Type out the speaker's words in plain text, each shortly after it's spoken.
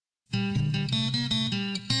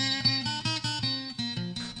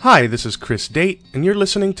Hi, this is Chris Date, and you're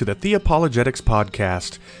listening to the Theapologetics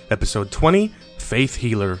Podcast, Episode 20, Faith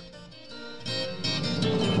Healer.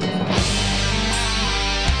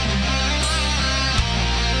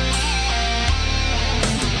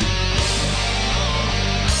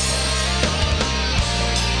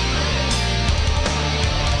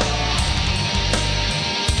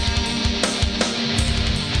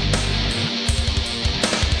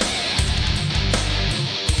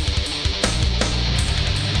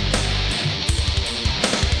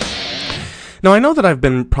 Now, I know that I've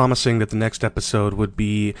been promising that the next episode would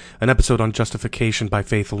be an episode on justification by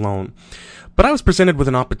faith alone, but I was presented with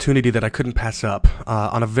an opportunity that I couldn't pass up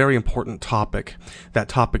on a very important topic, that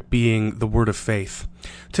topic being the Word of Faith.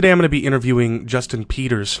 Today I'm going to be interviewing Justin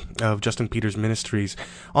Peters of Justin Peters Ministries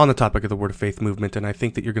on the topic of the Word of Faith movement, and I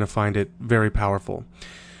think that you're going to find it very powerful.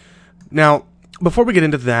 Now, before we get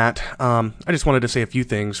into that, I just wanted to say a few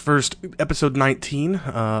things. First, episode 19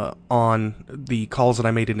 on the calls that I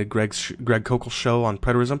made into Greg Koukl's show on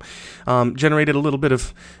preterism generated a little bit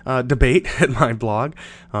of debate at my blog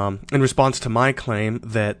in response to my claim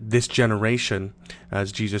that this generation,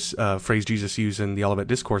 as phrase Jesus used in the Olivet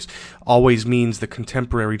Discourse, always means the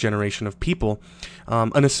contemporary generation of people.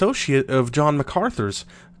 An associate of John MacArthur's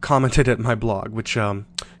commented at my blog, which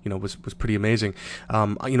was pretty amazing.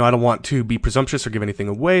 I don't want to be presumptuous or give anything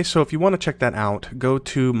away, so if you want to check that out, go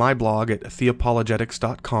to my blog at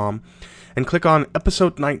theapologetics.com and click on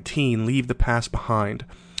episode 19, Leave the Past Behind,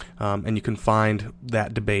 and you can find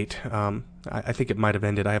that debate. I think it might have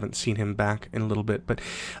ended. I haven't seen him back in a little bit, but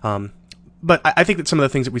I think that some of the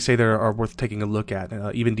things that we say there are worth taking a look at.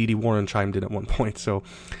 Even D.D. Warren chimed in at one point, so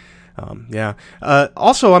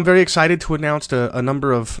also, I'm very excited to announce a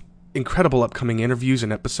number of incredible upcoming interviews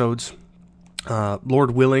and episodes.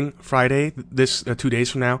 Lord willing, Friday, 2 days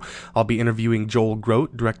from now, I'll be interviewing Joel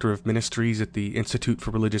Grote, Director of Ministries at the Institute for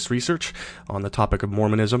Religious Research, on the topic of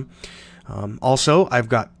Mormonism. Also, I've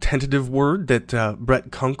got tentative word that Brett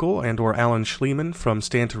Kunkel and or Alan Schliemann from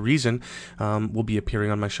Stand to Reason will be appearing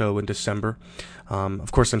on my show in December.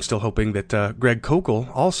 Of course, I'm still hoping that Greg Koukl,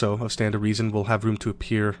 also of Stand to Reason, will have room to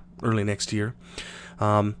appear early next year.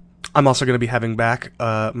 I'm also going to be having back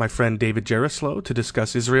my friend David Jaroslaw to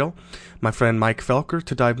discuss Israel, my friend Mike Felker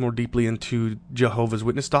to dive more deeply into Jehovah's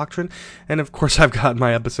Witness doctrine, and of course I've got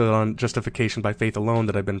my episode on justification by faith alone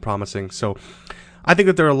that I've been promising. So I think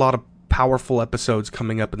that there are a lot of powerful episodes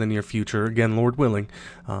coming up in the near future, again, Lord willing,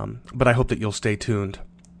 but I hope that you'll stay tuned.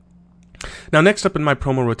 Now, next up in my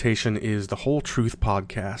promo rotation is the Whole Truth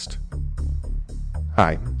Podcast.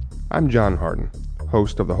 Hi, I'm John Harden,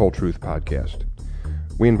 host of the Whole Truth Podcast.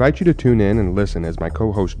 We invite you to tune in and listen as my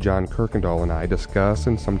co-host John Kirkendall and I discuss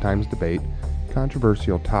and sometimes debate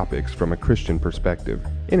controversial topics from a Christian perspective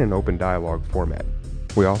in an open dialogue format.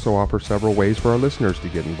 We also offer several ways for our listeners to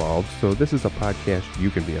get involved, so this is a podcast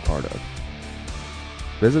you can be a part of.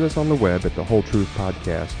 Visit us on the web at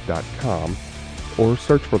thewholetruthpodcast.com or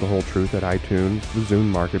search for The Whole Truth at iTunes, the Zune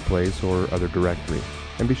Marketplace, or other directory,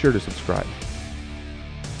 and be sure to subscribe.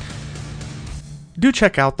 Do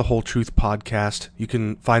check out the Whole Truth Podcast. You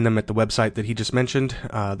can find them at the website that he just mentioned,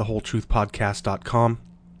 thewholetruthpodcast.com.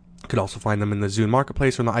 You can also find them in the Zune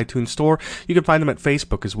Marketplace or in the iTunes Store. You can find them at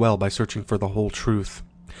Facebook as well by searching for The Whole Truth.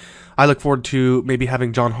 I look forward to maybe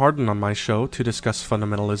having John Harden on my show to discuss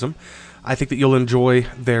fundamentalism. I think that you'll enjoy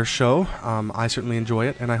their show. I certainly enjoy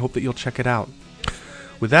it, and I hope that you'll check it out.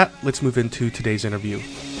 With that, let's move into today's interview.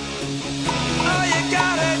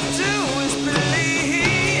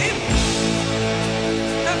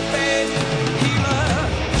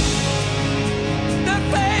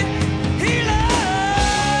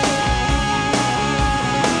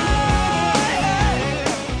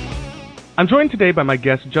 I'm joined today by my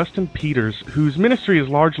guest, Justin Peters, whose ministry is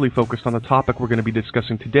largely focused on the topic we're going to be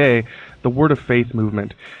discussing today, the Word of Faith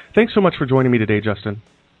movement. Thanks so much for joining me today, Justin.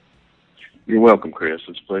 You're welcome, Chris.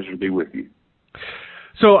 It's a pleasure to be with you.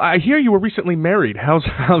 So I hear you were recently married.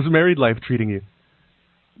 How's married life treating you?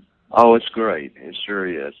 Oh, it's great. It sure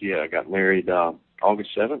is. Yeah, I got married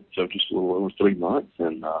August 7th, so just a little over 3 months,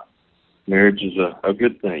 and marriage is a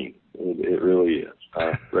good thing. It really is.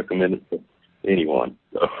 I recommend it to anyone.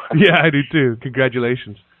 So. Yeah, I do too.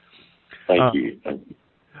 Congratulations. Thank you.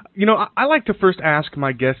 You know, I like to first ask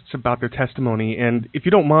my guests about their testimony, and if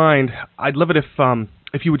you don't mind, I'd love it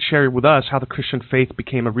if you would share with us how the Christian faith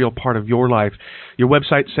became a real part of your life. Your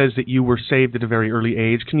website says that you were saved at a very early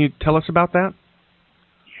age. Can you tell us about that?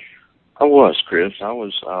 I was, Chris. I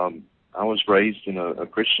was raised in a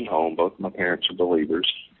Christian home. Both my parents are believers,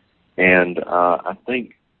 and I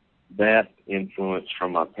think that influence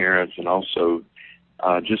from my parents, and also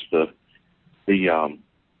just the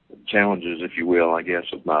challenges, if you will, I guess,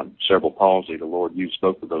 of my cerebral palsy, the Lord used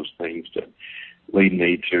both of those things to lead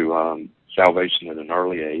me to salvation at an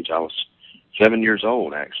early age. I was 7 years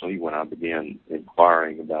old, actually, when I began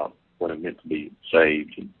inquiring about what it meant to be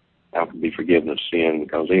saved and how to be forgiven of sin,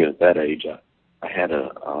 because even at that age, I had a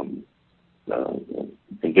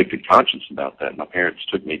convicted conscience about that. My parents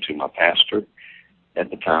took me to my pastor at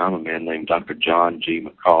the time, a man named Dr. John G.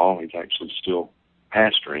 McCall. He's actually still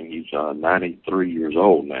pastoring. He's 93 years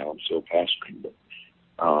old now. I'm still pastoring. But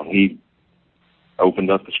he opened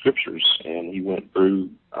up the scriptures, and he went through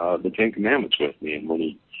the Ten Commandments with me. And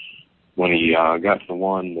when he got to the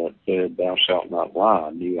one that said, "Thou shalt not lie,"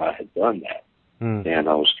 I knew I had done that. And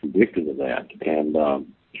I was convicted of that. And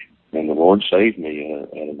the Lord saved me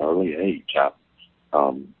at an early age.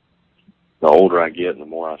 The older I get and the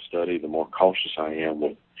more I study, the more cautious I am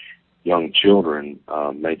with young children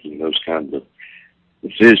making those kinds of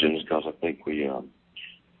decisions, because I think we, a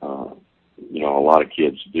lot of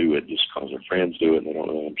kids do it just because their friends do it and they don't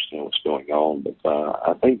really understand what's going on. But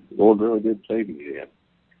I think the Lord really did save me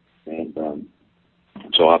then. And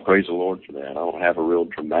so I praise the Lord for that. I don't have a real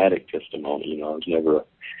dramatic testimony. I was never a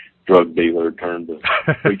drug dealer turned to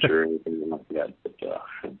preacher or anything like that,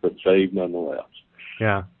 but saved nonetheless.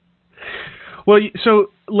 Yeah. Well,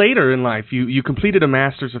 so later in life, you completed a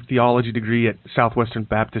Master's of Theology degree at Southwestern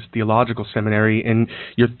Baptist Theological Seminary, and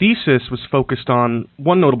your thesis was focused on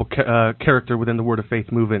one notable character within the Word of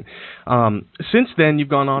Faith movement. Since then, you've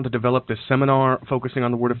gone on to develop this seminar focusing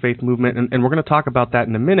on the Word of Faith movement, and we're going to talk about that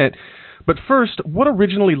in a minute. But first, what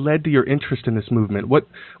originally led to your interest in this movement?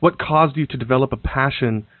 What caused you to develop a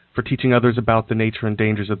passion for teaching others about the nature and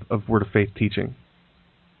dangers of Word of Faith teaching?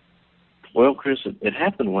 Well, Chris, it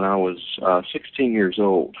happened when I was 16 years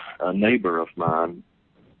old. A neighbor of mine,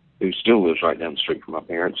 who still lives right down the street from my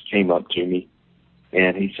parents, came up to me,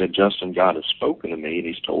 and he said, "Justin, God has spoken to me, and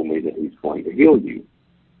he's told me that he's going to heal you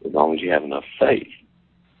as long as you have enough faith."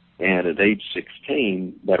 And at age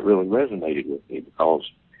 16, that really resonated with me, because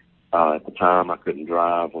at the time I couldn't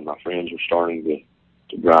drive. When my friends were starting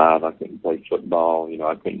to drive, I couldn't play football.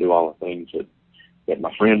 I couldn't do all the things that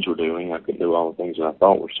my friends were doing. I couldn't do all the things that I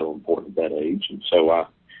thought were so important at that age. And so I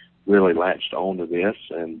really latched on to this,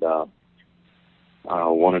 and I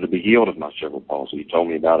wanted to be healed of my cerebral palsy. He told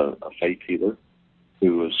me about a faith healer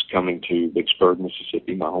who was coming to Vicksburg,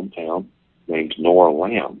 Mississippi, my hometown, named Nora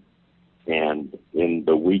Lamb. And in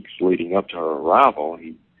the weeks leading up to her arrival,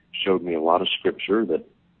 he showed me a lot of scripture that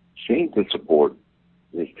seemed to support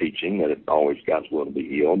his teaching, that it's always God's will to be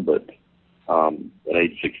healed. But at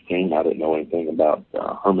age 16, I didn't know anything about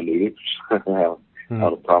hermeneutics, how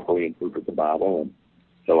to properly interpret the Bible. And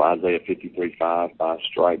so Isaiah 53:5, "By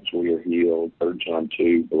stripes we are healed." 3 John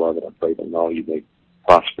 2, "Beloved, I pray that all you may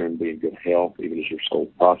prosper and be in good health, even as your soul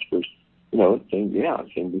prospers." It seemed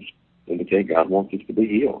to indicate God wants us to be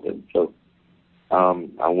healed. And so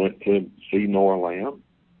I went to see Nora Lamb,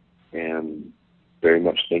 and very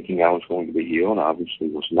much thinking I was going to be healed. I obviously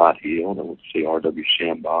was not healed. I went to see R.W.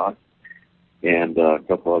 Shambach and a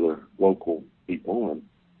couple other local people,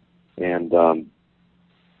 and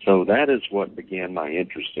so that is what began my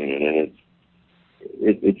interest in it. And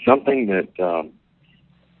it's something that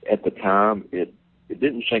at the time it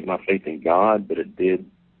didn't shake my faith in God, but it did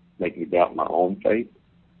make me doubt my own faith,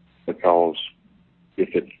 because if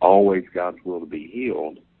it's always God's will to be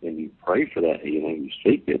healed, and you pray for that healing, you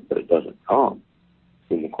seek it, but it doesn't come,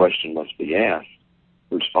 then the question must be asked,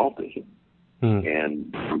 whose fault is it?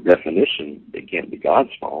 And by definition, it can't be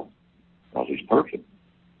God's fault, because he's perfect.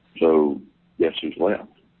 So guess who's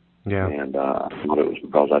left? Yeah. And I thought it was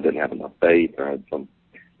because I didn't have enough faith, or had some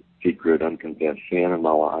secret, unconfessed sin in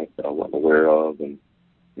my life that I wasn't aware of.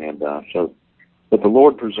 But the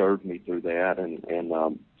Lord preserved me through that,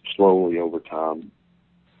 and slowly over time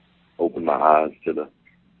opened my eyes to the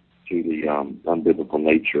unbiblical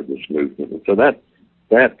nature of this movement. And so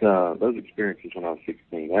those experiences when I was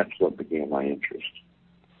 16, that's what began my interest.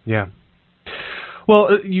 Yeah.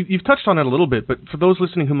 Well, you've touched on it a little bit, but for those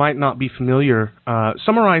listening who might not be familiar,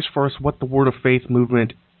 summarize for us what the Word of Faith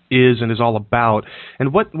movement is and is all about,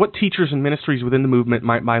 and what teachers and ministries within the movement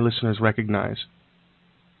might my listeners recognize.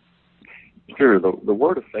 Sure. The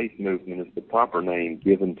Word of Faith movement is the proper name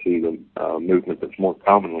given to the movement that's more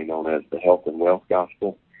commonly known as the Health and Wealth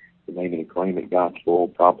Gospel, the Name and Claim It Gospel,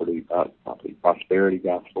 Property Prosperity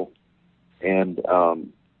Gospel. And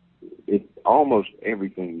it's almost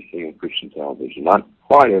everything you see on Christian television. Not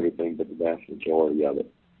quite everything, but the vast majority of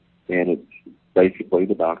it. And it's basically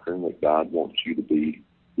the doctrine that God wants you to be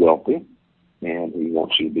wealthy, and he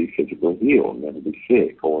wants you to be physically healed, never be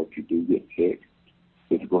sick. Or if you do get sick,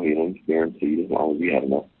 physical healing is guaranteed as long as you have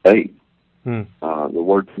enough faith. The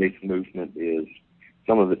Word Faith movement is,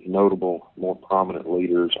 some of its notable, more prominent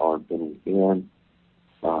leaders are Benny Hinn,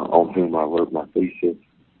 on whom I wrote my thesis,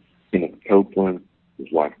 Kenneth Copeland, his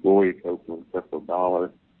wife Gloria Copeland, Creflo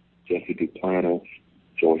Dollar, Jesse Duplantis,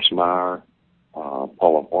 Joyce Meyer,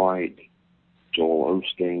 Paula White, Joel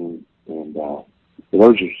Osteen, and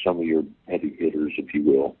those are some of your heavy hitters, if you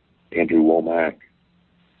will. Andrew Womack,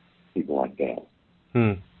 people like that.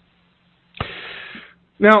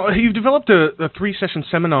 Now, you've developed a 3-session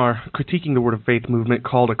seminar critiquing the Word of Faith movement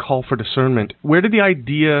called A Call for Discernment. Where did the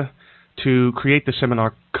idea to create the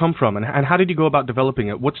seminar come from, and how did you go about developing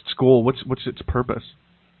it? What's its goal? What's its purpose?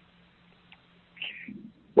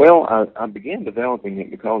 Well, I began developing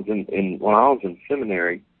it because when I was in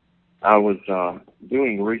seminary, I was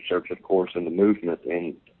doing research, of course, in the movement,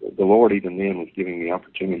 and the Lord even then was giving me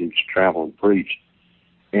opportunities to travel and preach.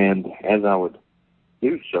 And as I would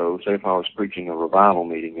do so, say if I was preaching a revival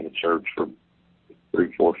meeting in a church for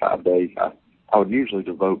 3, 4, 5 days, I would usually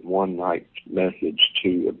devote one night's message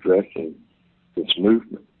to addressing this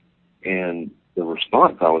movement. And the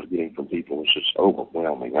response I was getting from people was just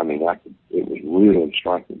overwhelming. I mean, it was really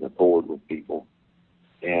striking a chord with people.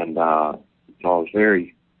 And so I was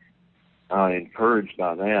very encouraged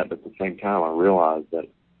by that, but at the same time I realized that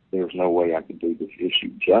there was no way I could do this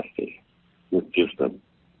issue justice with just a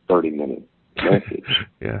 30-minute message.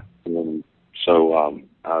 Yeah. And so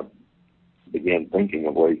I began thinking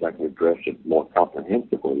of ways I could address it more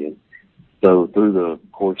comprehensively. And so through the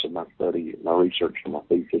course of my study, my research for my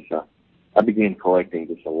thesis, I began collecting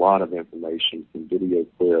just a lot of information, some video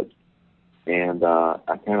clips, and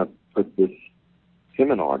I kind of put this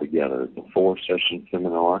seminar together. It's a 4-session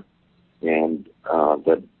seminar, and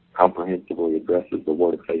that comprehensively addresses the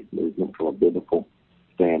Word of Faith movement from a biblical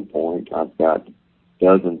standpoint. I've got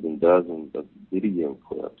dozens and dozens of video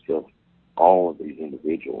clips of all of these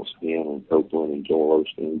individuals, Hinn and Copeland and Joel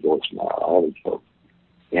Osteen, Joyce Meyer, all these folks.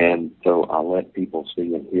 And so I let people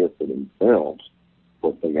see and hear for themselves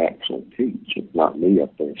what they actually teach. It's not me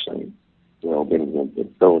up there saying, well, Benny Hinn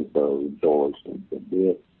said so-and-so, Joel Osteen said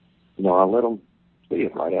this. You know, I let them see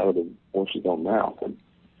it right out of the horse's own mouth, and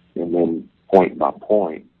then point by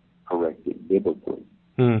point correct it biblically.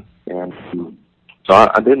 And so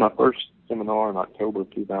I did my first seminar in October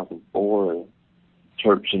of 2004 at a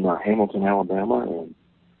church in Hamilton, Alabama,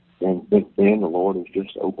 and since then the Lord has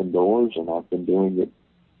just opened doors, and I've been doing it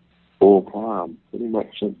full time pretty much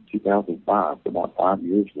since 2005, for about 5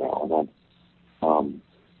 years now, and I'm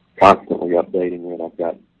constantly updating it.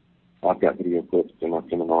 I've got video clips in my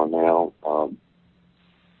seminar now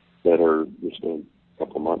that are just a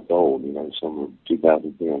couple of months old. You know, some are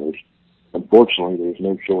 2010. Unfortunately, there's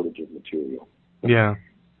no shortage of material. Yeah,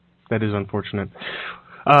 that is unfortunate.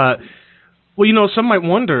 Well, you know, some might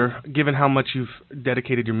wonder, given how much you've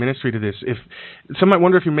dedicated your ministry to this, some might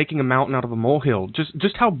wonder if you're making a mountain out of a molehill.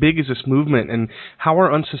 Just how big is this movement, and how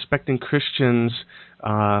are unsuspecting Christians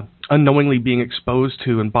unknowingly being exposed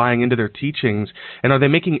to and buying into their teachings? And are they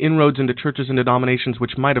making inroads into churches and denominations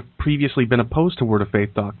which might have previously been opposed to Word of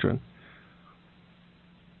Faith doctrine?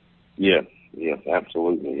 Yes,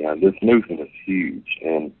 absolutely. This movement is huge,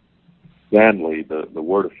 and sadly, the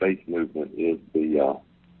Word of Faith movement is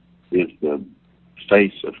the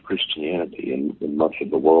face of Christianity in much of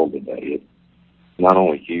the world today. It's not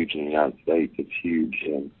only huge in the United States, it's huge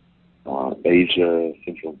in Asia,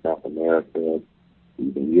 Central and South America,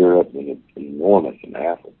 even Europe, and it's enormous in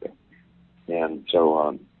Africa. And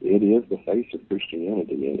so it is the face of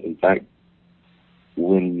Christianity. In fact,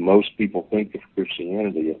 when most people think of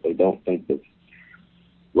Christianity, if they don't think of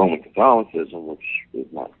Roman Catholicism, which is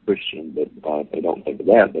not Christian, but if they don't think of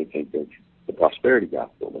that, they think of the prosperity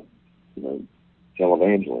gospel, you know,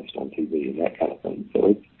 televangelists on TV and that kind of thing.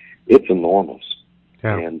 So it's enormous.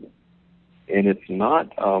 Yeah. And it's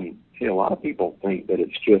not, see, a lot of people think that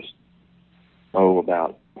it's just,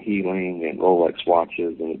 about healing and Rolex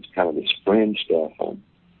watches, and it's kind of this fringe stuff on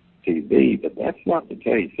TV, but that's not the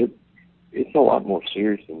case. It's a lot more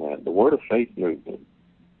serious than that. The Word of Faith movement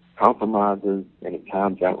compromises and at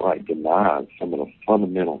times outright denies some of the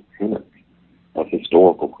fundamental tenets of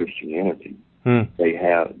historical Christianity.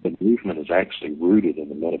 The movement is actually rooted in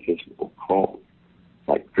the metaphysical cult,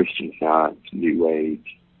 like Christian Science, New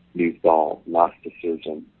Age, New Thought,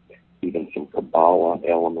 Gnosticism, even some Kabbalah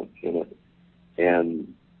elements in it.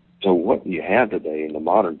 And so what you have today in the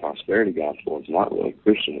modern prosperity gospel is not really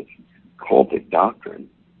Christian. It's cultic doctrine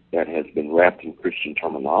that has been wrapped in Christian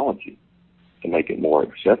terminology to make it more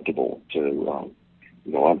acceptable to,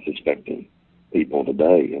 unsuspecting people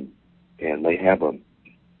today. And they have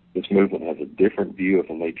this movement has a different view of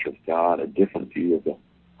the nature of God, a different view of the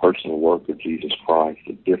personal work of Jesus Christ,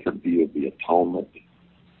 a different view of the atonement,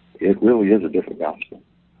 it really is a different gospel.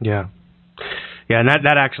 Yeah. Yeah, and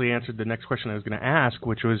that actually answered the next question I was going to ask,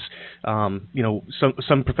 which was,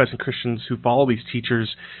 some professing Christians who follow these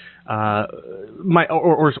teachers might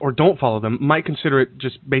or don't follow them might consider it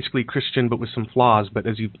just basically Christian but with some flaws. But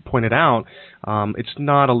as you pointed out, it's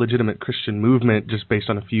not a legitimate Christian movement just based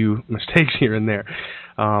on a few mistakes here and there.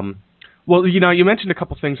 Well, you mentioned a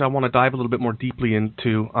couple things I want to dive a little bit more deeply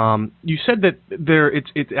into. You said that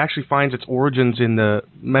it actually finds its origins in the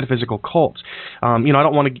metaphysical cults. I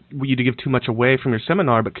don't want you to give too much away from your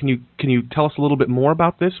seminar, but can you tell us a little bit more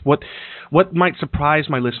about this? What might surprise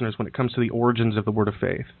my listeners when it comes to the origins of the Word of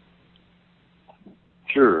Faith?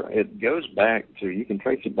 Sure. It goes back to, you can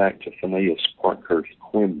trace it back to Phineas Parkhurst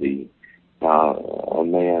Quimby, a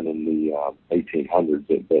man in the 1800s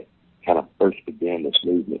that kind of first began this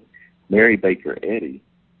movement. Mary Baker Eddy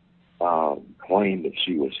claimed that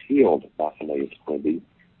she was healed by Phineas Quimby,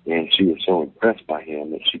 and she was so impressed by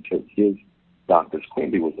him that she took his doctors.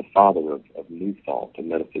 Quimby was the father of New Thought, a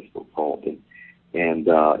metaphysical cult, and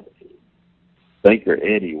Baker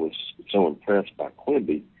Eddy was so impressed by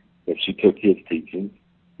Quimby that she took his teachings,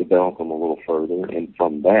 developed them a little further, and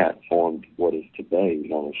from that formed what is today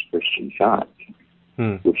known as Christian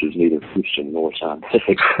Science, which is neither Christian nor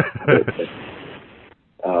scientific.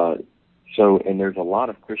 And there's a lot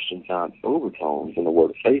of Christian Science overtones in the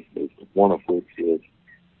Word of Faith movement, one of which is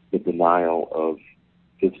the denial of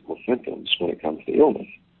physical symptoms when it comes to illness.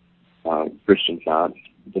 Christian Science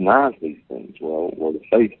denies these things. Well, Word of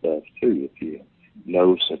Faith does too. If you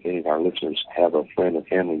notice, if any of our listeners have a friend or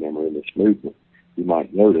family member in this movement, you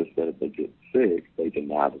might notice that if they get sick, they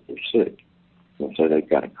deny that they're sick. They'll say they've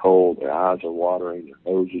got a cold, their eyes are watering,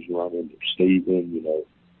 their nose is running, they're sneezing,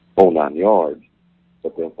 whole 9 yards.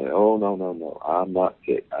 But they'll say, oh, no, I'm not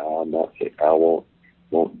sick. I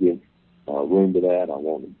won't give room to that.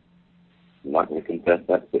 I'm not going to confess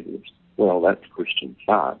that sickness. Well, that's Christian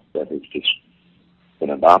Science that has just been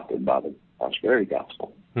adopted by the prosperity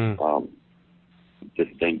gospel. This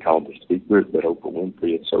thing called The Secret that Oprah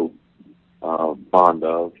Winfrey is so fond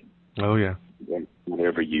of. Oh, yeah.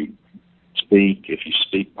 Whenever you speak, if you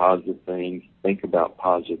speak positive things, think about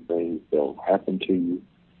positive things, they'll happen to you.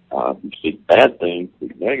 If you speak bad things,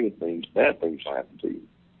 speak negative things, bad things will happen to you.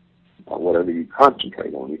 Whatever you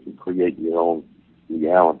concentrate on, you can create your own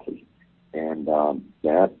reality. And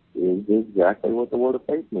that is exactly what the Word of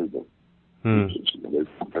Faith movement is. There's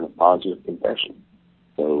some kind of positive confession.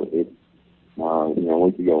 So we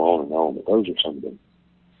could go on and on, but those are some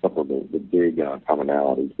of the big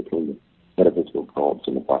commonalities between the metaphysical cults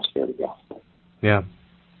and the prosperity gospel. Yeah.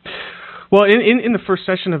 Well, in the first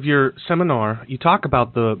session of your seminar, you talk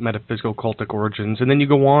about the metaphysical cultic origins, and then you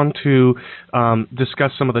go on to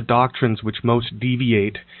discuss some of the doctrines which most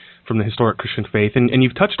deviate from the historic Christian faith, and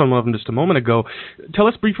you've touched on one of them just a moment ago. Tell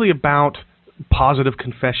us briefly about positive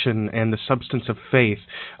confession and the substance of faith,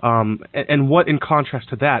 and what, in contrast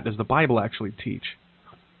to that, does the Bible actually teach?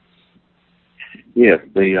 Yes,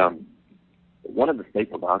 one of the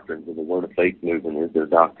staple doctrines of the Word of Faith movement is their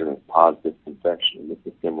doctrine of positive confession. And this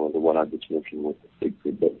is similar to what I just mentioned with the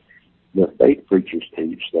secret. But the faith preachers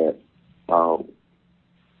teach that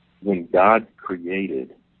when God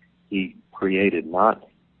created, He created not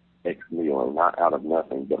ex nihilo, not out of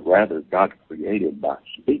nothing, but rather God created by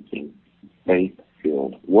speaking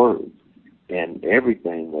faith-filled words. And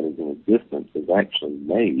everything that is in existence is actually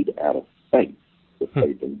made out of faith, the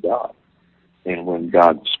faith in God. And when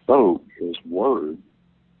God spoke, His words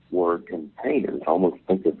were containers. Almost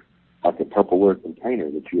think of like a Tupperware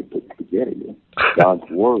container that you would put spaghetti in. God's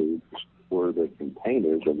words were the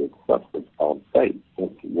containers of the substance called faith.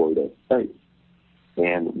 That's the word of faith.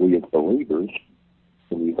 And we as believers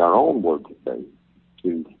can use our own words of faith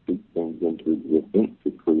to speak things into existence,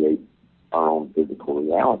 to create our own physical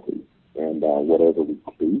reality. And whatever we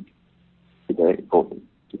speak today, to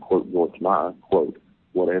quote George Meyer, quote,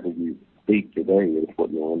 whatever you speak today is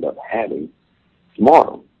what you'll end up having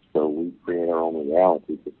tomorrow. So we create our own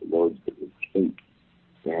realities with the words that we speak.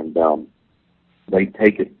 And they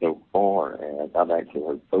take it so far as I've actually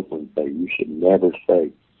heard Copeland say, you should never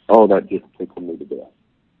say, oh, that just tickled me to death.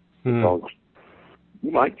 Because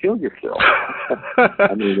you might kill yourself.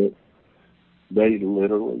 I mean, they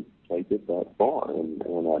literally take it that far. And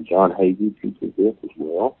John Hagee teaches this as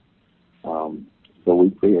well. So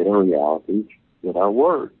we create our realities with our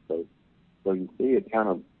words. So you see, it kind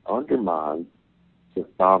of undermines the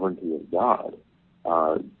sovereignty of God.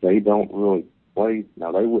 They don't really place,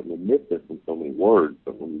 now they wouldn't admit this in so many words,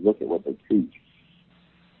 but when you look at what they teach,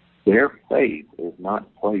 their faith is not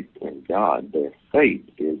placed in God. Their faith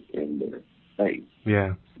is in their faith.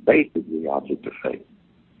 Yeah. Faith is the object of faith.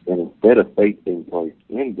 And instead of faith being placed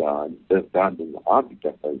in in God, says God is the object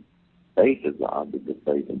of faith. Faith is the object of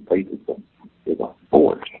faith, and faith is a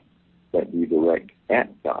force that you direct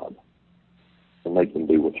at God to make him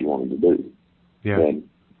do what you want him to do. Yeah. And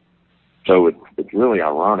so it's really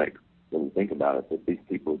ironic when you think about it that these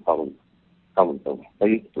people who call themselves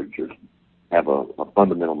faith preachers have a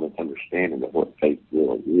fundamental misunderstanding of what faith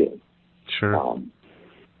really is. Sure.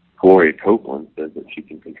 Gloria Copeland says that she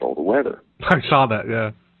can control the weather. I saw that,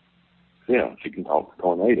 yeah. Yeah, she can talk to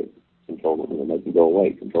tornadoes, control it, make them go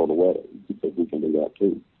away, control the weather. She says we can do that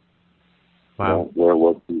too. Wow. Where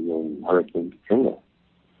was she when Hurricane Katrina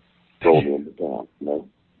rolled into town?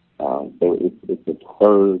 So it's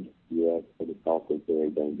absurd, yes, but it's also very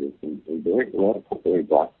dangerous and very radical, very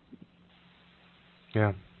black.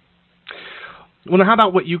 Yeah. Well, now how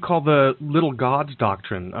about what you call the little gods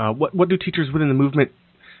doctrine? What do teachers within the movement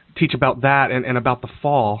teach about that and about the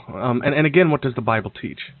fall? And again, what does the Bible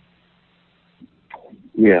teach?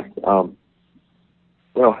 Yes.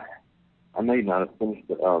 Well, I may not have finished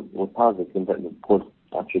with positive confession. Of course,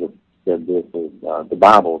 I should have said this. The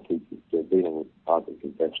Bible teaches dealing with positive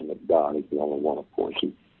confession that God is the only one, of course,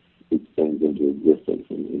 who speaks things into existence,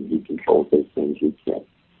 and he controls those things. We can't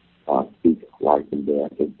speak life and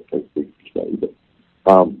death, as preachers say.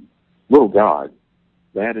 But little God,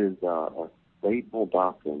 that is a faithful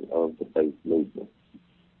doctrine of the faith movement.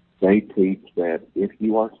 They teach that if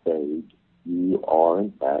you are saved, you are,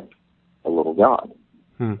 in fact, a little God.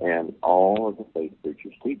 And all of the faith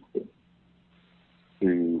preachers teach this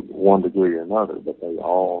to one degree or another, but they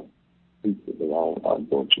all teach it. They all,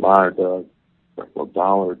 George Meyer does, Creflo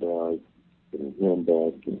Dollar does, Benny Hinn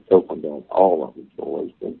does, Kenny Copeland does, all of them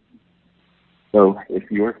always do. So if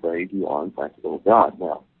you are saved, you are, in fact, a little God.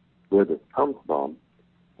 Now, where this comes from,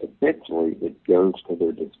 essentially it goes to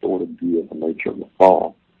their distorted view of the nature of the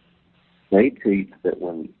fall. They teach that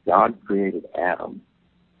when God created Adam,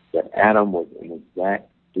 that Adam was an exact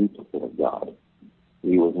duplicate of God.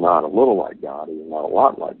 He was not a little like God. He was not a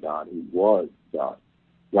lot like God. He was God.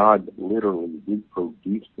 God literally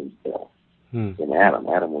reproduced himself in Adam.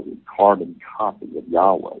 Adam was a carbon copy of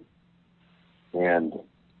Yahweh. And,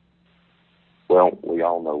 well, we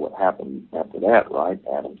all know what happened after that, right?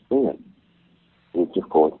 Adam sinned, which, of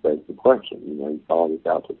course, begs the question. You saw this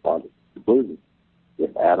out to logical conclusion.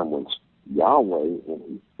 If Adam was Yahweh when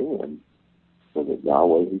he sinned, was it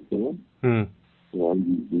Yahweh who sinned?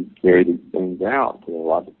 You carry these things out to a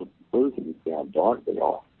logical conclusion. You see how dark they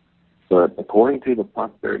are. But according to the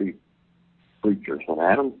prosperity preachers, when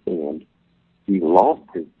Adam sinned, he lost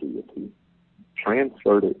his deity,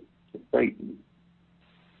 transferred it to Satan.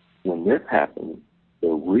 When this happened, the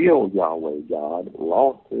real Yahweh God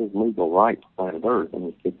lost his legal right to planet Earth and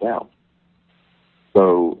was kicked out.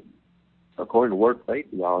 So, according to Word Faith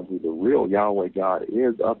theology, the real Yahweh God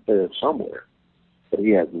is up there somewhere, but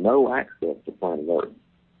he has no access to planet Earth.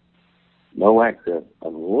 No access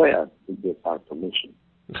unless he gets our permission.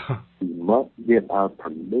 He must get our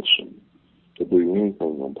permission to do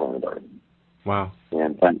anything on planet Earth. Wow.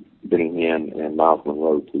 And Benny Hinn and Miles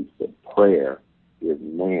Monroe teach that prayer is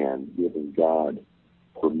man giving God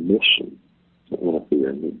permission to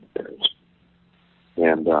interfere in his affairs.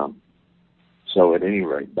 And so at any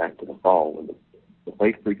rate, back to the fall, when the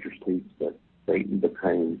faith preachers teach that Satan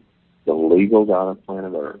became the legal God of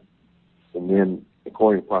planet Earth. And then,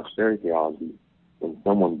 according to prosperity theology, when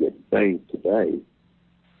someone gets saved today,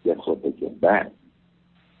 guess what they get back?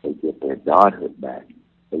 They get their godhood back.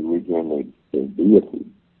 They regain their deity.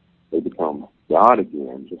 They become God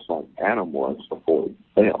again, just like Adam was before he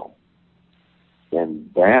fell. And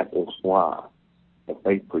that is why the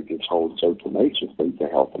faith preachers hold so tenaciously to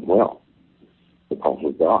health and wealth, because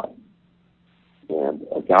we're God. And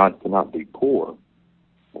a God cannot be poor,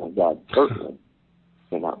 and a God certainly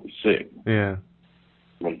cannot be sick. Yeah.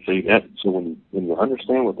 And see that. So when you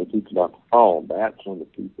understand what they teach about the fall, that's when the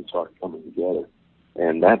pieces start coming together,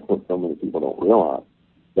 and that's what so many people don't realize.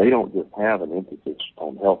 They don't just have an emphasis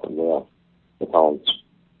on health and wealth because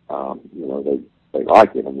they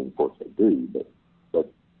like it. I mean, of course they do,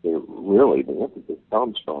 but really the emphasis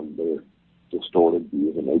comes from their distorted view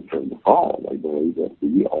of the nature of the fall. They believe that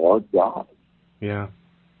we are God. Yeah.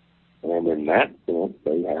 And in that sense,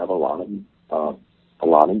 they have a lot in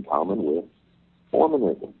common with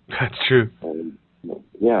Mormonism. That's true. And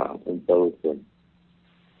and so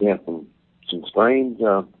it's some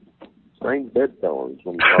strange bedfellows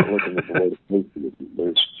when you start looking at the Word of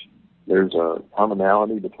Faith. There's a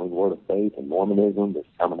commonality between Word of Faith and Mormonism. There's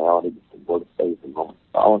commonality between Word of Faith and Roman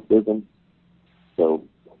Catholicism. So,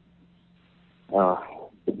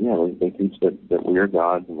 they teach that we are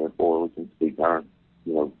gods, and therefore we can speak our,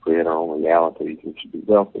 create our own realities. We should be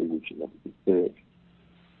wealthy. We should never be sick.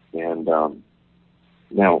 And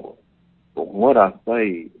now, what I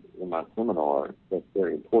say in my seminar that's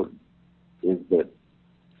very important is that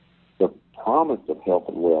the promise of health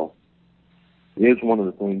and wealth is one of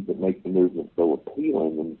the things that makes the movement so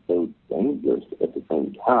appealing and so dangerous at the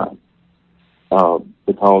same time.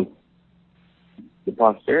 Because the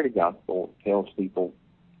prosperity gospel tells people,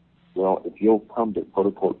 well, if you'll come to, quote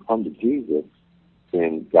unquote, come to Jesus,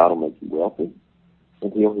 then God will make you wealthy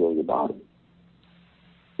and he'll heal your body.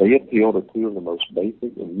 They appeal to two of the most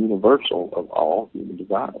basic and universal of all human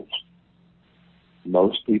desires.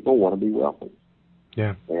 Most people want to be wealthy.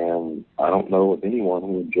 Yeah. And I don't know of anyone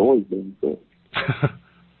who enjoys being sick.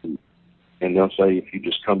 And they'll say, if you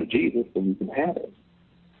just come to Jesus, then you can have it.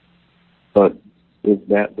 But is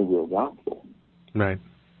that the real gospel? Right.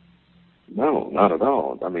 No, not at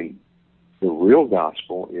all. I mean, the real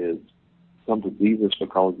gospel is come to Jesus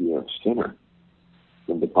because you're a sinner.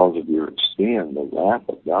 And because of your sin, the wrath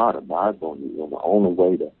of God abides on you. And the only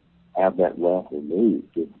way to have that wrath removed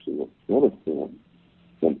is to repent of sin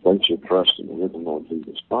and place your trust in the risen Lord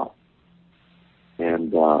Jesus Christ.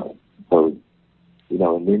 And so, you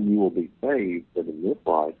know, and then you will be saved, but in this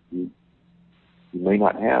life, you may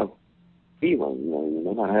not have healing, you know, you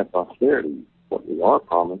may not have prosperity. What we are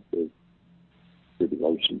promised is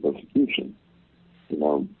tribulation, persecution, you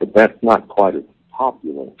know, but that's not quite as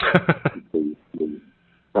popular. You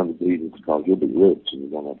come to Jesus because you'll be rich and you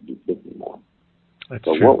don't have to be sick anymore. So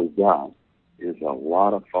true. what we've got is a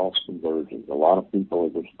lot of false conversions. A lot of people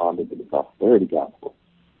have responded to the prosperity gospel,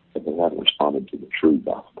 but they haven't responded to the true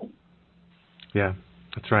gospel. Yeah,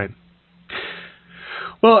 that's right.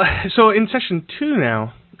 Well, so in session 2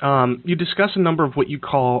 now, you discuss a number of what you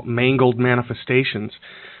call mangled manifestations.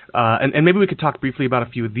 And maybe we could talk briefly about a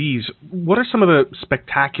few of these. What are some of the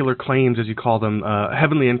spectacular claims, as you call them,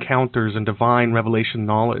 heavenly encounters and divine revelation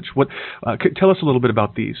knowledge? Tell us a little bit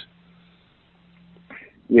about these.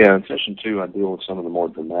 Yeah, in session 2, I deal with some of the more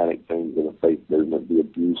dramatic things in the faith movement, the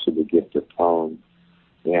abuse of the gift of tongues,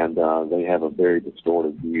 and they have a very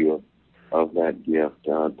distorted view of that gift.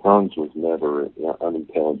 Tongues was never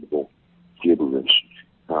unintelligible gibberish.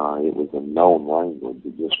 It was a known language.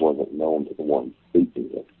 It just wasn't known to the one speaking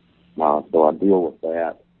it. So I deal with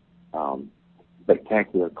that.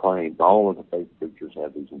 Spectacular claims. All of the faith preachers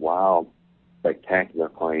have these wild, spectacular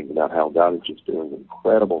claims about how God is just doing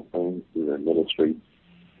incredible things through their ministry.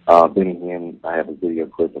 Benny Hinn, I have a video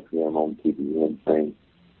clip of him on TBN saying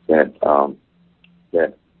that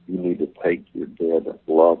that you need to take your dead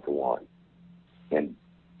loved one and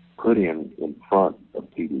put him in front of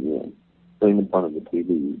TBN. Put him in front of the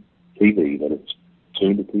TV that it's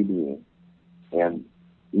tuned to TBN. And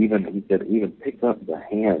he said, even pick up the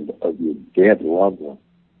hand of your dead loved one,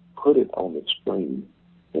 put it on the screen,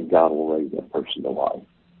 and God will raise that person to life.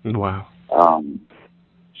 Wow.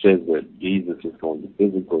 Says that Jesus is going to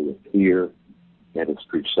physically appear at his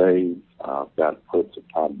crusade. Got quotes of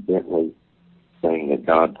Todd Bentley saying that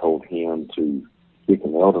God told him to kick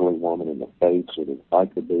an elderly woman in the face with his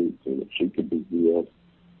biker boots so that she could be healed.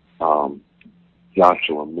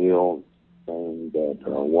 Joshua Mills saying that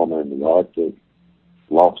a woman in the Arctic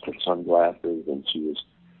lost her sunglasses and she was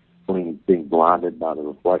being blinded by the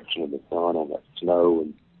reflection of the sun on that snow,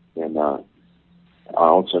 and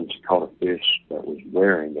all of a sudden she caught a fish that was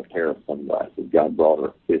wearing a pair of sunglasses. God brought her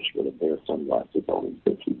a fish with a pair of sunglasses on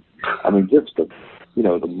his fishes. I mean, just the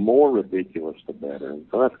more ridiculous, the better. And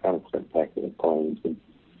so that's kind of spectacular claims. And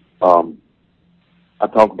I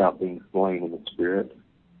talk about being slain in the spirit.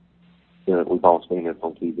 We've all seen this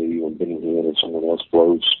on TV when Benny Hinn or someone else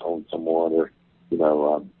blows on someone or,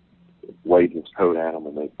 waves his coat at them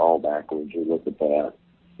and they fall backwards. You look at that.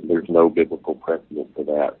 There's no biblical precedent for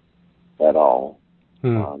that at all.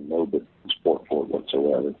 No biblical support for it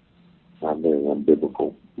whatsoever. Very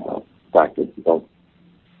unbiblical practice.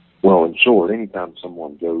 Well, in short, anytime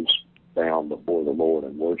someone goes down before the Lord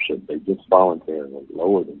in worship, they just voluntarily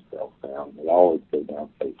lower themselves down. They always go down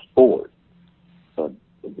face forward. But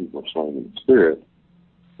when people are slain in the spirit,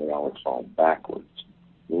 they always fall backwards.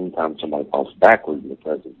 Anytime somebody falls backwards in the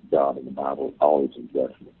presence of God in the Bible, it's always in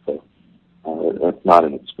judgment. So that's not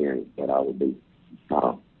an experience that I would be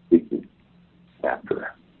seeking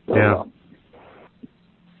after. So, yeah.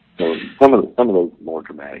 So some of those more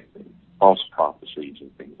dramatic things, false prophecies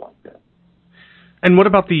and things like that. And what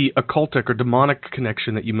about the occultic or demonic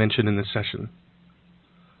connection that you mentioned in this session?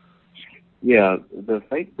 Yeah, the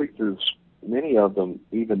faith preachers, many of them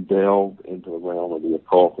even delved into the realm of the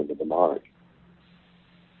occult and the demonic.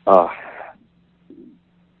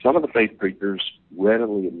 Some of the faith preachers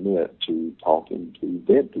readily admit to talking to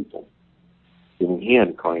dead people. Benny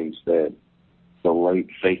Hinn claims that the late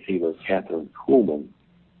faith healer Catherine Kuhlman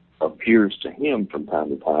appears to him from time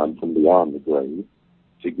to time from beyond the grave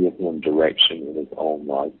to give him direction in his own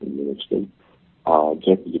life and ministry.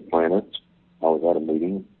 Jesse Duplantis, I was at a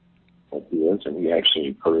meeting of his, and he actually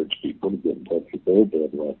encouraged people to get in touch with their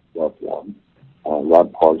dead loved ones.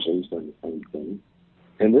 Rod Parsley's done the same thing.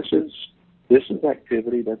 And this is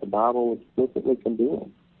activity that the Bible explicitly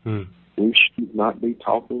condemns. We should not be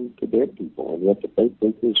talking to dead people, and yet the faith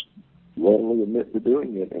preachers readily admit to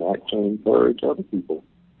doing it and actually encourage other people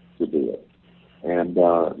to do it. And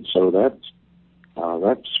so that's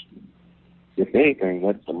if anything,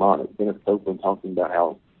 that's demonic. Kenneth Copeland talking about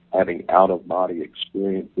how having out-of-body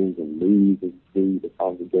experiences and moving through the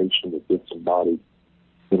congregation with gifts and bodies,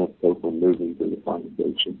 Kenneth Copeland moving through the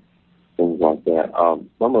congregation, things like that.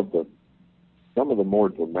 Some of the more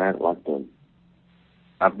dramatic,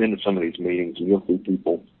 I've been to some of these meetings, and you'll see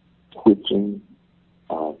people twitching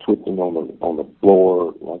on the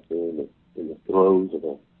floor like they're in the throes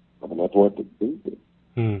of an epileptic seizure,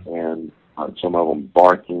 and some of them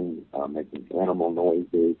barking, making animal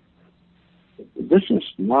noises. This is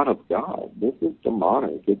not of God. This is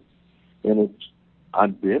demonic. It's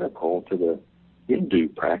identical to the Hindu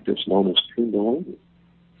practice known as Kundalini.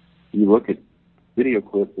 You look at video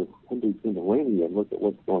clips of Hindu Kundalini and look at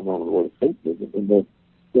what's going on in the world of Satanism, and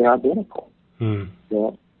they're identical.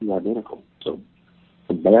 They're identical. So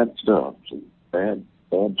some bad stuff, some bad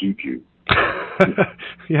juju.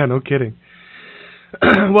 Yeah, no kidding.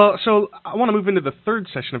 Well, so I want to move into the third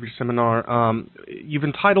session of your seminar. You've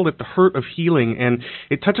entitled it The Hurt of Healing, and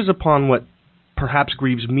it touches upon what perhaps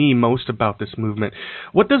grieves me most about this movement.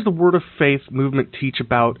 What does the Word of Faith movement teach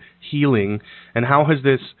about healing, and how has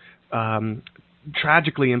this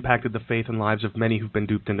tragically impacted the faith and lives of many who've been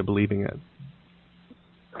duped into believing it?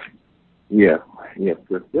 Yeah,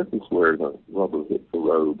 this is where the rubber hits the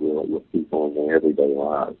road really with people in their everyday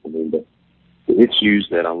lives. I mean, the issues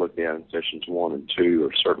that I looked at in sessions 1 and 2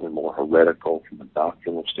 are certainly more heretical from a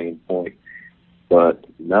doctrinal standpoint, but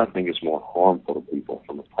nothing is more harmful to people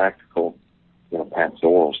from a practical,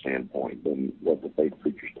 pastoral standpoint than what the faith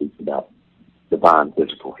preachers teach about divine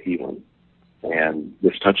physical healing. And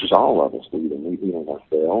this touches all of us. We either need healing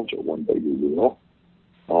ourselves, or one day we will,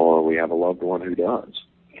 or we have a loved one who does.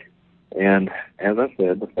 And as I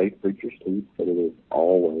said, the faith preachers teach that it is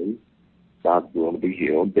always God's will to be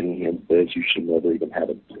healed. Benny Hinn says you should never even have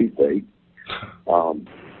a toothache.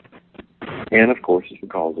 And, of course, it's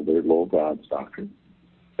because of their little God's doctrine.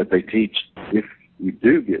 But they teach if you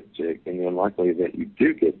do get sick, and the unlikely event you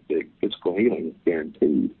do get sick, physical healing is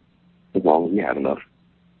guaranteed as long as you have enough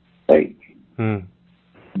faith.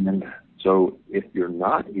 And so if you're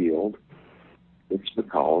not healed, it's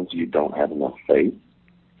because you don't have enough faith.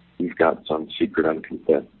 You've got some secret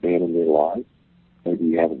unconfessed sin in your life. Maybe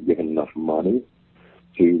you haven't given enough money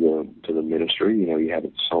to the ministry. You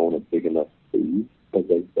haven't sown a big enough seed, as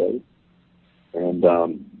they say. And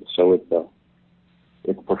so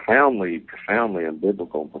it's profoundly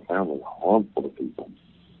unbiblical and profoundly harmful to people.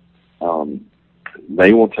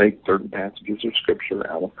 They will take certain passages of Scripture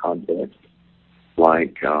out of context,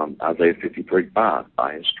 like Isaiah 53:5,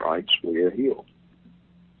 by his stripes we are healed.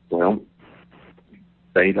 Well,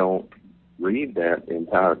 they don't read that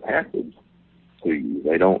entire passage to you.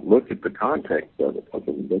 They don't look at the context of it. Because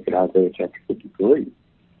when you look at Isaiah chapter 53,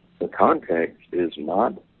 the context is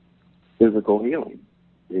not physical healing.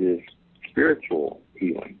 It is spiritual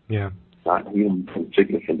healing. Yeah. Not healing from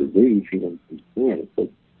sickness and disease, healing from sin. It says,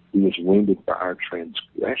 he was wounded for our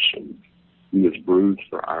transgressions. He was bruised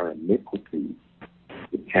for our iniquities.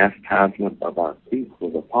 The chastisement of our peace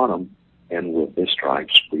was upon him, and with his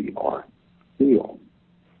stripes we are healed.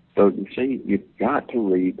 So you see, you've got to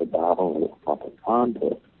read the Bible in its proper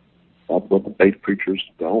context. That's what the faith preachers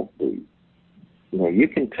don't do. You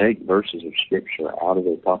can take verses of Scripture out of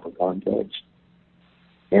their proper context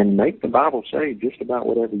and make the Bible say just about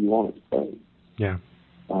whatever you want it to say. Yeah.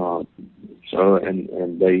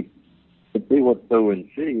 They see what's so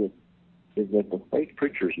insidious is that the faith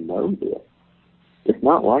preachers know this. It's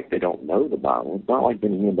not like they don't know the Bible. It's not like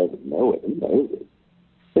Benny Hinn doesn't know it. He knows it.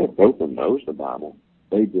 Kenneth Copeland knows the Bible.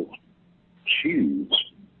 They just choose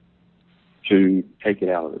to take it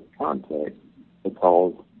out of its context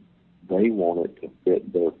because they want it to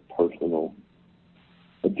fit their personal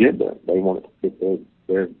agenda. They want it to fit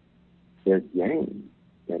their game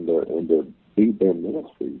and to feed their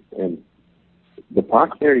ministries. And the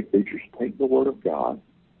prosperity preachers take the Word of God,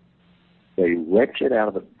 they wrench it out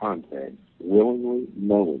of its context, willingly,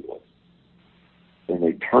 knowingly, and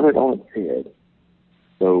they turn it on its head.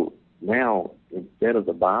 So now, instead of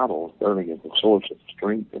the Bible serving as a source of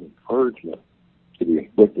strength and encouragement to the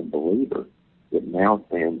afflicted believer, it now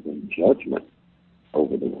stands in judgment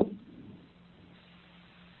over them.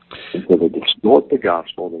 And so they distort the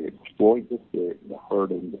gospel, they exploit the sick, the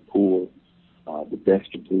hurting, the poor, the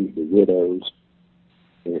destitute, the widows.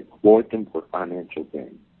 They exploit them for financial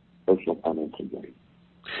gain, personal financial gain.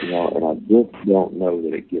 And I just don't know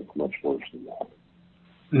that it gets much worse than that.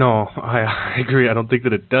 No, I agree. I don't think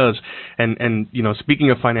that it does. And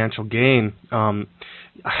speaking of financial gain, a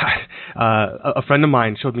friend of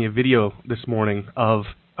mine showed me a video this morning of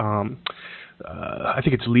I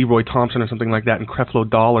think it's Leroy Thompson or something like that, and Creflo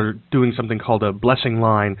Dollar doing something called a blessing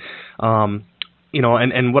line. And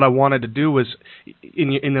what I wanted to do was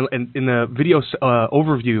in the video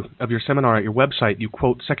overview of your seminar at your website, you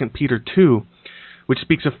quote 2 Peter 2, which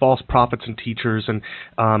speaks of false prophets and teachers, and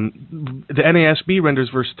the NASB renders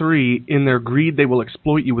verse 3, in their greed they will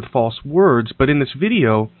exploit you with false words, but in this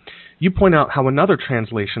video, you point out how another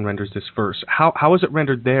translation renders this verse. How is it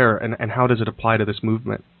rendered there, and how does it apply to this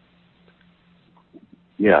movement?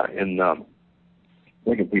 Yeah, in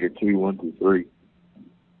 2 Peter 2, 1 through 3,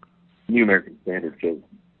 New American Standard says,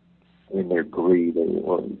 in their greed,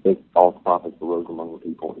 false prophets arose among the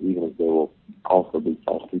people, even as there will also be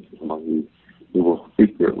false teachers among you, who will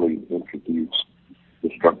secretly introduce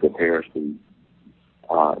destructive heresy.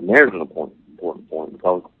 And there's an important point,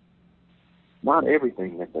 because not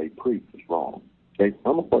everything that they preach is wrong. Okay,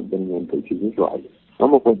 some of what Benny Hinn preaches is right.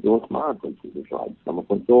 Some of what Joyce Meyer preaches is right. Some of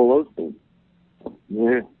what Joel Osteen,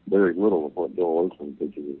 very little of what Joel Osteen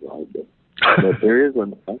preaches is right. But there is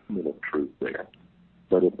an element of truth there.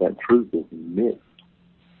 But if that truth is mixed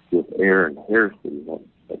with error and heresy,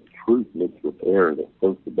 that truth mixed with error that's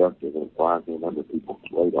so seductive and flies in under people's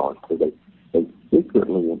radars, so they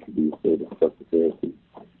secretly introduce their destructive heresy,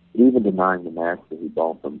 even denying the master who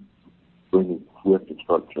bought them, bringing swift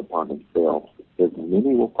destruction upon themselves. Because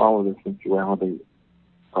many will follow their sensuality,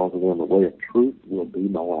 because of them the way of truth will be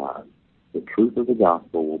maligned. The truth of the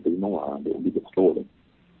gospel will be maligned, it will be distorted.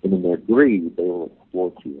 And in their greed, they will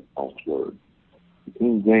exploit you with false words. The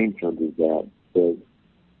King James renders that, says,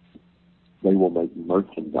 they will make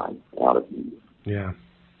merchandise out of you. Yeah.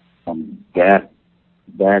 That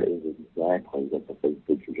is exactly what the fake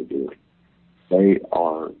preachers are doing. They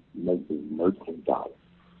are making merchandise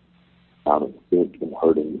out of sick and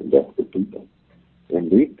hurting and desperate people. And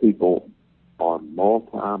these people are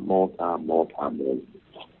multi-millionaires.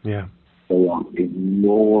 Yeah. They are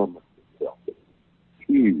enormously wealthy.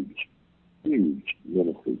 Huge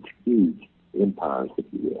ministries, huge empires, if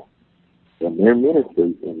you will. And their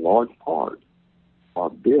ministries, in large part, are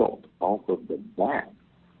built off of the back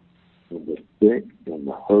of the sick and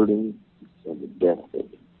the hurting and the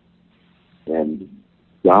desperate. And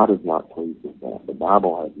God is not pleased with that. The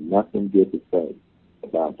Bible has nothing good to say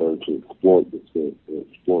about those who exploit the sick, who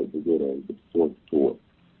exploit the widows, exploit the poor.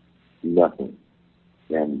 Nothing.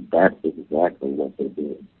 And that's exactly what they're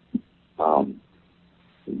doing.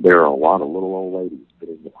 There are a lot of little old ladies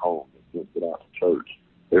sitting at home that can't get out to church.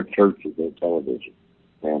 Their church is their television.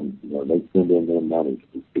 And, they send in their money to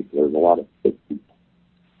these people. There's a lot of sick people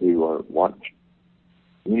who are watching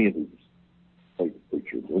any of these fake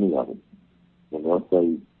preachers, any of them. And they'll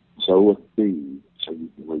say, sow a seed so you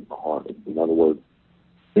can reap a harvest. In other words,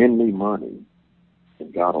 send me money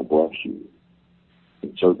and God will bless you.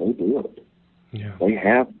 And so they do it. Yeah. They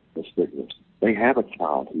have the sickness. They have a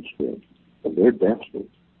child who's sick, and they're desperate.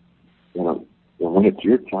 And when it's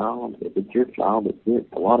your child, if it's your child that's sick,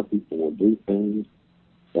 a lot of people will do things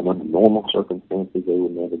that under normal circumstances they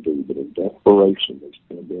would never do. But in desperation, they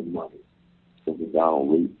spend their money, thinking God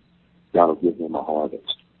will give them a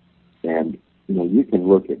harvest. And, you can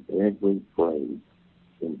look at every phrase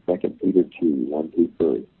in 2 Peter 2, 1 through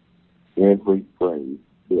 3. Every phrase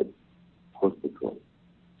fits perfectly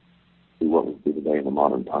to what we see today in the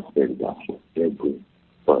modern prosperity gospel. Every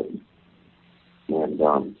phrase. And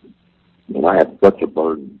I have such a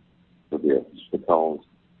burden for this because,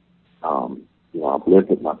 I've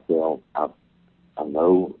lived it myself. I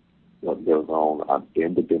know what goes on. I've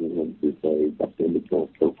been to Benny Hinn crusades. I've been to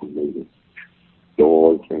Church meetings.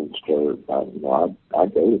 Joy Change Church. I go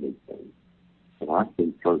to these things, and I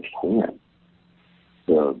see firsthand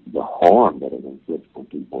the harm that it inflicts on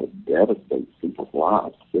people. It devastates people's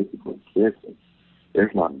lives, physically, spiritually.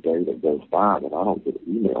 There's not a day that goes by that I don't get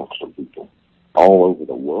emails from people all over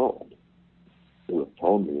the world who have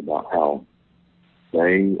told me about how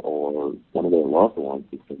they or one of their loved ones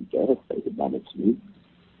has been devastated by this news.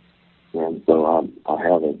 And so I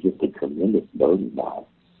have just a tremendous burden by it.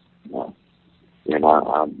 And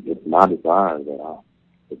it's my desire that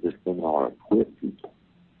this seminar equip people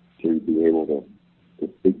to be able to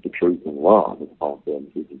speak the truth in love, as Paul said in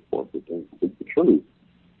Ephesians 4:15, speak the truth,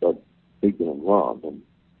 but speak it in love and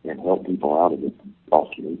help people out of this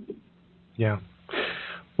false movement. Yeah.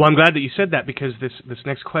 Well, I'm glad that you said that, because this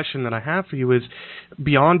next question that I have for you is,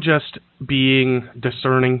 beyond just being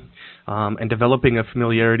discerning and developing a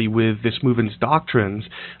familiarity with this movement's doctrines,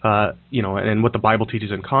 and what the Bible teaches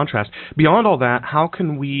in contrast, beyond all that, how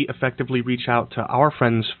can we effectively reach out to our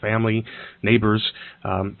friends, family, neighbors,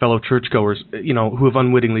 fellow churchgoers, who have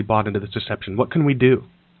unwittingly bought into this deception? What can we do?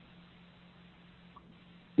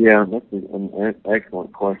 Yeah, that's an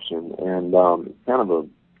excellent question, and it's kind of a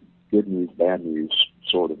good news, bad news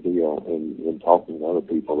sort of deal in talking to other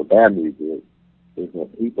people. The bad news is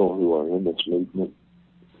that people who are in this movement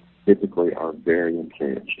typically are very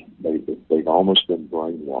entrenched. They've almost been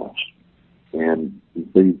brainwashed. And you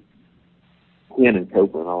see, Ken and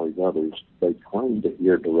Copeland and all these others, they claim to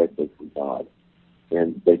hear directly from God.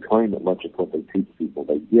 And they claim that much of what they teach people,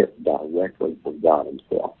 they get directly from God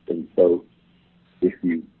himself. And so if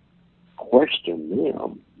you question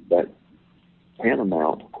them, that's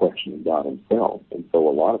tantamount to questioning God himself. And so a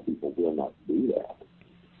lot of people will not do that.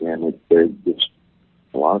 And there's just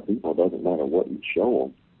a lot of people, it doesn't matter what you show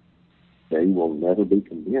them, they will never be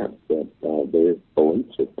convinced that their belief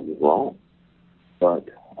system is wrong. But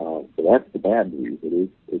so that's the bad news.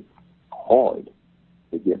 It's hard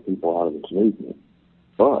to get people out of this movement.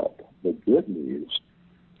 But the good news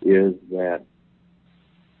is that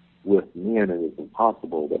with men it is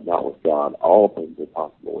impossible, but not with God. All things are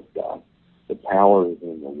possible with God. The power is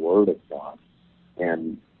in the Word of God.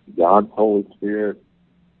 And God's Holy Spirit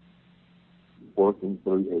working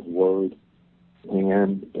through his Word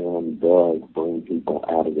and does bring people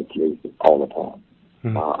out of the Jesus all the time.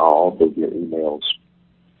 Mm-hmm. I also get emails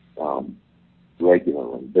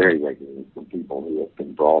regularly, very regularly, from people who have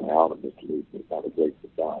been brought out of this movement by the grace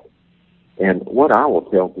of God. And what I will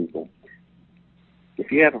tell people,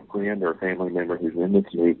 if you have a friend or a family member who's in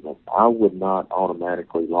this movement, I would not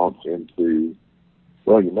automatically launch into,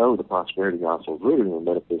 the prosperity gospel is rooted in the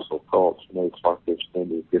metaphysical cults. It's like this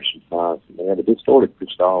in Christian Science, and they have a distorted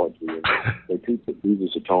Christology, and they teach that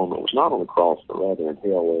Jesus' atonement was not on the cross, but rather in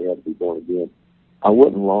hell, where he had to be born again. I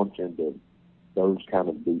wouldn't launch into those kind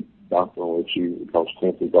of deep doctrinal issues, because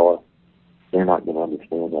chances are they're not going to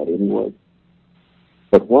understand that anyway.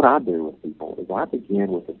 But what I do with people is I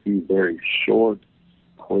begin with a few very short,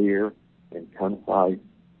 clear, and concise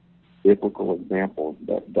biblical examples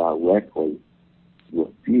that directly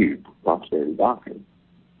refute prosperity doctrine.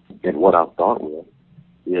 And what I'll start with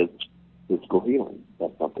is physical healing.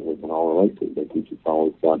 That's something we can all relate to. They teach us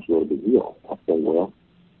always God's will to be healed. I say, well,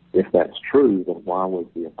 if that's true, then why was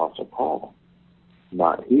the Apostle Paul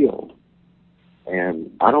not healed? And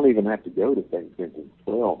I don't even have to go to 2 Corinthians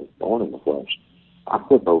 12, it's thorn in the flesh. I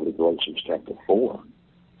flip over to Galatians chapter 4.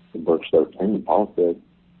 In verse 13, Paul says,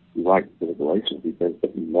 he writes to the Galatians, he says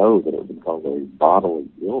that you know that it was because of a bodily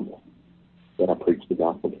illness that I preached the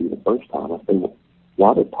gospel to you the first time. I say, well,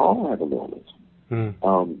 why did Paul have an illness?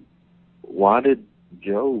 Why did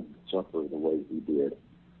Job suffer the way he did?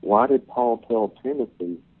 Why did Paul tell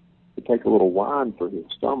Timothy to take a little wine for his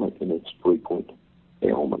stomach and its frequent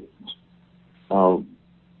ailments?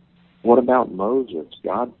 What about Moses?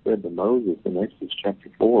 God said to Moses in Exodus chapter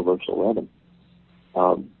 4, verse 11,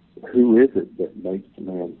 who is it that makes a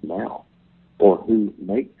man's mouth? Or who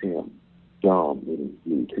makes him dumb, meaning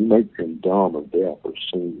mute? Who makes him dumb or deaf or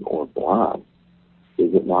seeing or blind?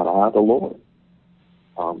 Is it not I, the Lord?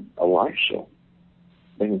 Elisha,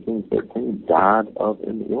 2 Kings 13, died of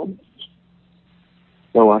an illness.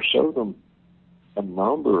 So I show them a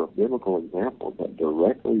number of biblical examples that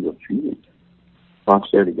directly refute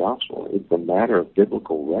prosperity gospel. It's a matter of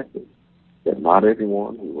biblical record that not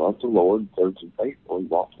everyone who loves the Lord, serves him faithfully,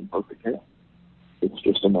 walks in perfect health. It's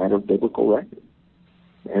just a matter of biblical record.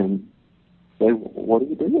 And say, what do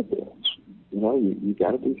you do with this? You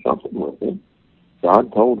got to do something with it.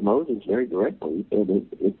 God told Moses very directly, he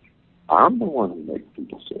said, I'm the one who makes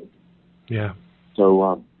people sick. Yeah.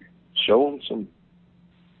 So show them some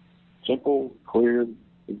simple, clear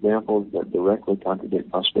examples that directly contradict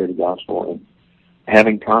prosperity gospel, and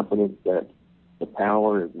having confidence that the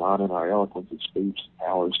power is not in our eloquence of speech, the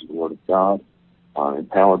power is in the Word of God,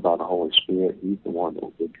 empowered by the Holy Spirit. He's the one that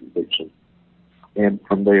will give conviction. And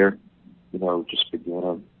from there, just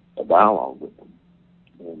begin a dialogue with them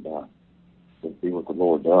and see what the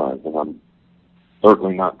Lord does. And I'm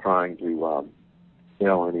certainly not trying to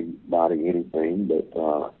tell anybody anything,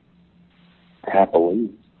 but happily,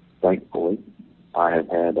 thankfully, I have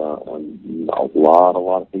had a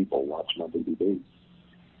lot of people watch my DVDs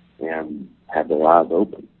and have their eyes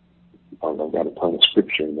open, because I've got a ton of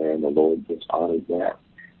scripture in there, and the Lord just honors that.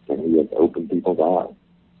 And he has opened people's eyes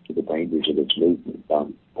to the dangers of this movement by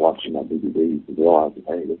watching my DVDs and realizing,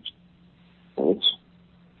 hey, it's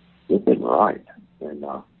isn't right. And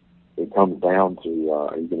it comes down to,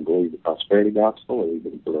 are you going to believe the prosperity gospel, or are you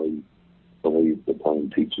going to believe the plain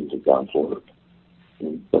teachings of God's Word?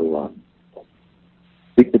 And so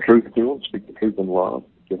speak the truth to them, speak the truth in love,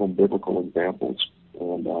 give them biblical examples,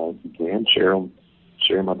 and if you can, share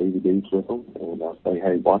my DVDs with them, and say,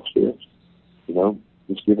 hey, watch this.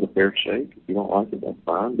 Just give it a fair shake. If you don't like it, that's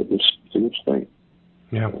fine, but just see what you think.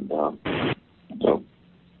 Yeah. And,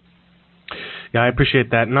 Yeah, I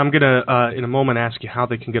appreciate that. And I'm going to, in a moment, ask you how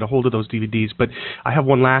they can get a hold of those DVDs. But I have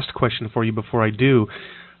one last question for you before I do.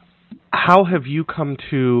 How have you come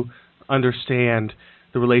to understand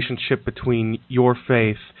the relationship between your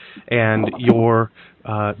faith and your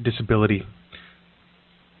disability?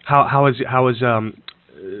 Has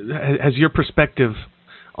your perspective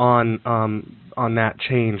on that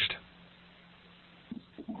changed?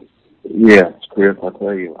 Yes, Chris, I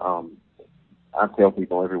tell you, I tell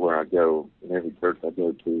people everywhere I go, in every church I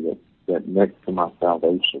go to, that next to my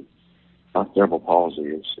salvation, my cerebral palsy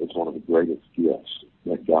is one of the greatest gifts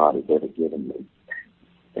that God has ever given me.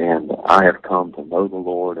 And I have come to know the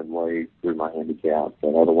Lord in ways through my handicap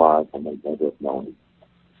that otherwise I may never have known Him.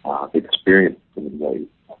 I've experienced Him in ways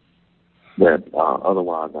that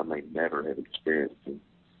otherwise I may never have experienced Him.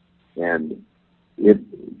 And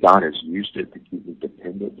God has used it to keep me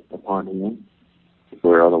dependent upon Him,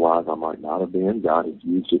 where otherwise I might not have been. God has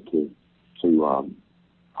used it to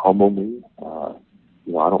humble me.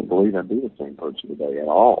 I don't believe I'd be the same person today at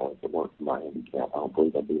all if it weren't for my handicap. I don't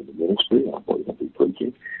believe I'd be in the ministry. I don't believe I'd be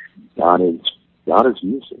preaching. God has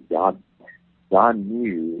used it. God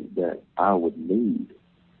knew that I would need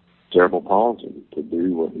cerebral palsy to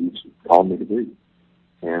do what He's called me to do.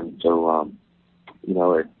 And so,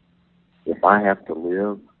 if I have to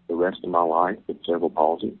live the rest of my life with cerebral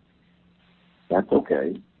palsy, that's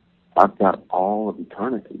okay. I've got all of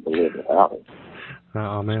eternity to live without it.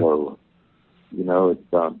 Oh, man. So,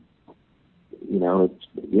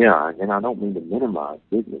 and I don't mean to minimize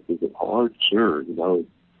sickness. Is it hard? Sure. Is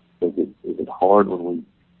it hard when we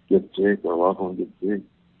get sick or a loved one gets sick?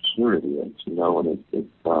 Sure it is. And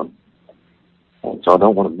so I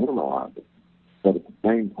don't want to minimize it. But at the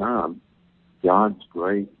same time, God's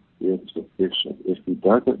grace is sufficient. If He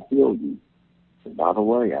doesn't heal you, and by the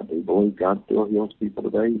way, I do believe God still heals people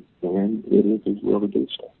today, and it is His will to do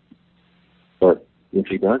so. But if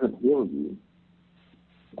He doesn't heal you,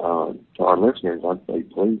 to our listeners, I'd say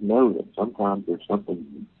please know that sometimes there's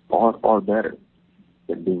something far, far better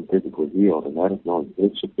than being physically healed, and that is knowing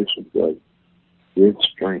His sufficient grace, His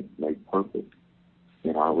strength made perfect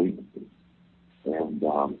in our weaknesses. And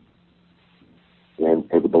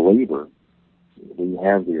for the believer, we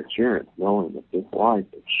have the assurance knowing that this life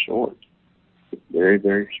is short. It's very,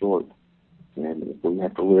 very short. And if we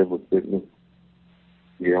have to live with sickness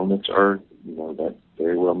here on this earth, that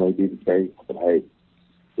very well may be the case. But hey,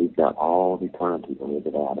 we've got all of eternity to live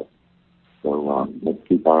without it. So let's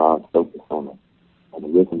keep our eyes focused on the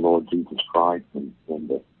risen Lord Jesus Christ and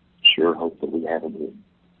the sure hope that we have in Him.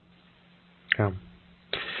 Yeah.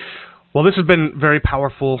 Well, this has been very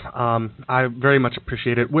powerful. I very much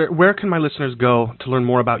appreciate it. Where can my listeners go to learn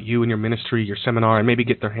more about you and your ministry, your seminar, and maybe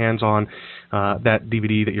get their hands on that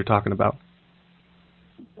DVD that you're talking about?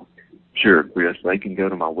 Sure, Chris. They can go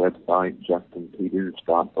to my website,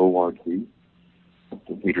 justinpeters.org,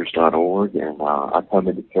 justinpeters.org, and I come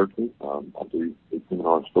into churches. I do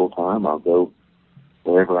seminars full time. I'll go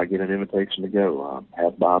wherever I get an invitation to go.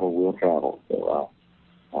 Have Bible, will travel. So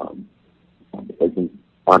they can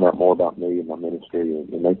find out more about me and my ministry,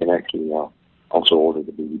 and they can actually also order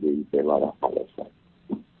the DVDs there right off my website.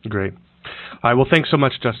 Great. All right, well, thanks so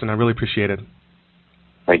much, Justin. I really appreciate it.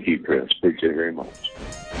 Thank you, Chris. Appreciate it very much.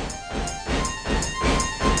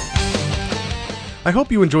 I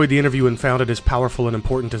hope you enjoyed the interview and found it as powerful and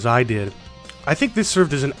important as I did. I think this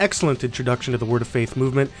served as an excellent introduction to the Word of Faith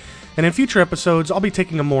movement, and in future episodes, I'll be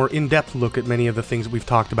taking a more in-depth look at many of the things we've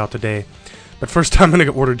talked about today. But first, I'm going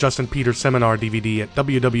to order Justin Peters' seminar DVD at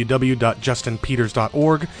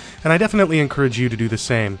www.justinpeters.org, and I definitely encourage you to do the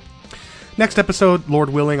same. Next episode,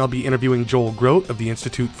 Lord willing, I'll be interviewing Joel Grote of the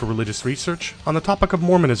Institute for Religious Research on the topic of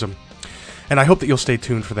Mormonism, and I hope that you'll stay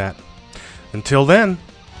tuned for that. Until then,